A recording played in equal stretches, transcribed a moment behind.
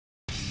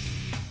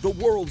The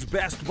world's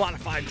best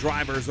modified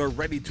drivers are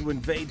ready to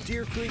invade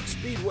Deer Creek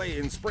Speedway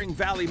in Spring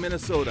Valley,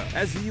 Minnesota,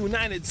 as the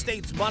United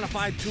States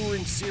Modified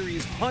Touring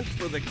Series hunt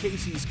for the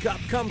Casey's Cup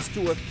comes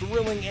to a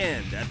thrilling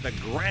end at the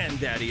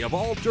granddaddy of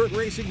all dirt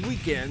racing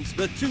weekends,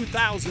 the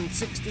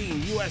 2016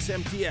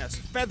 USMTS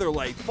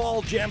Featherlite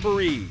Fall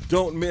Jamboree.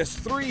 Don't miss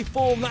 3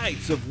 full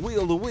nights of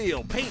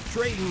wheel-to-wheel, paint,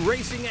 trade, and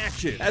racing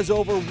action as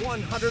over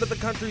 100 of the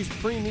country's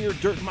premier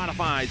dirt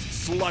modifieds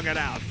slug it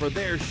out for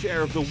their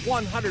share of the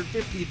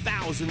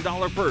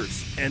 $150,000 purse.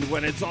 And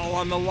when it's all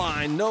on the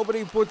line,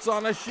 nobody puts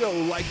on a show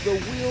like the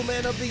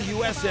wheelmen of the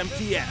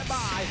USMTS.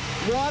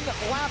 1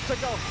 lap to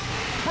go.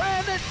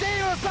 Brandon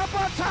Davis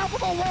up on top of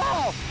the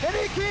wall, and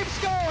he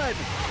keeps going.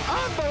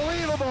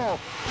 Unbelievable.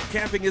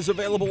 Camping is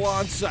available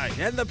on site,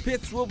 and the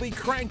pits will be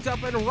cranked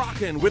up and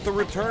rocking with the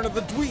return of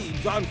the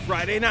Dweebs on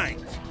Friday night.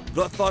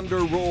 The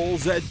Thunder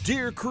rolls at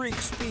Deer Creek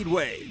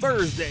Speedway,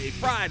 Thursday,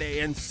 Friday,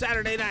 and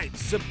Saturday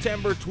nights,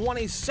 September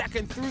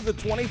 22nd through the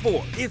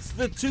 24th. It's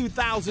the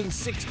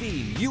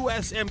 2016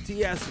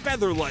 USMTS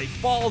Featherlite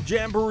Fall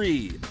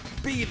Jamboree.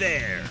 Be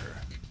there.